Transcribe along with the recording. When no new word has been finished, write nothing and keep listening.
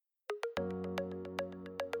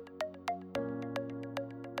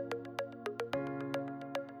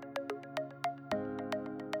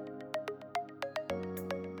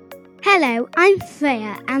Hello, I'm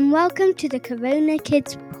Freya and welcome to the Corona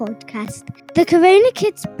Kids podcast. The Corona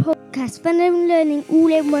Kids podcast, fun and learning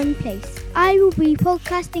all in one place. I will be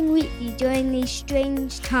podcasting weekly during these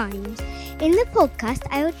strange times. In the podcast,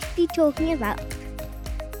 I will be talking about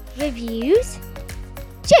reviews,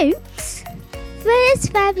 jokes, Freya's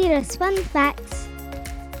fabulous fun facts,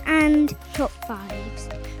 and top 5s.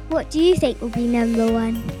 What do you think will be number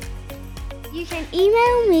 1? You can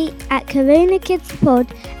email me at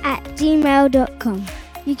coronakidspod@gmail.com.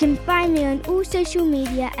 You can find me on all social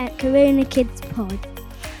media at Corona Kids Pod.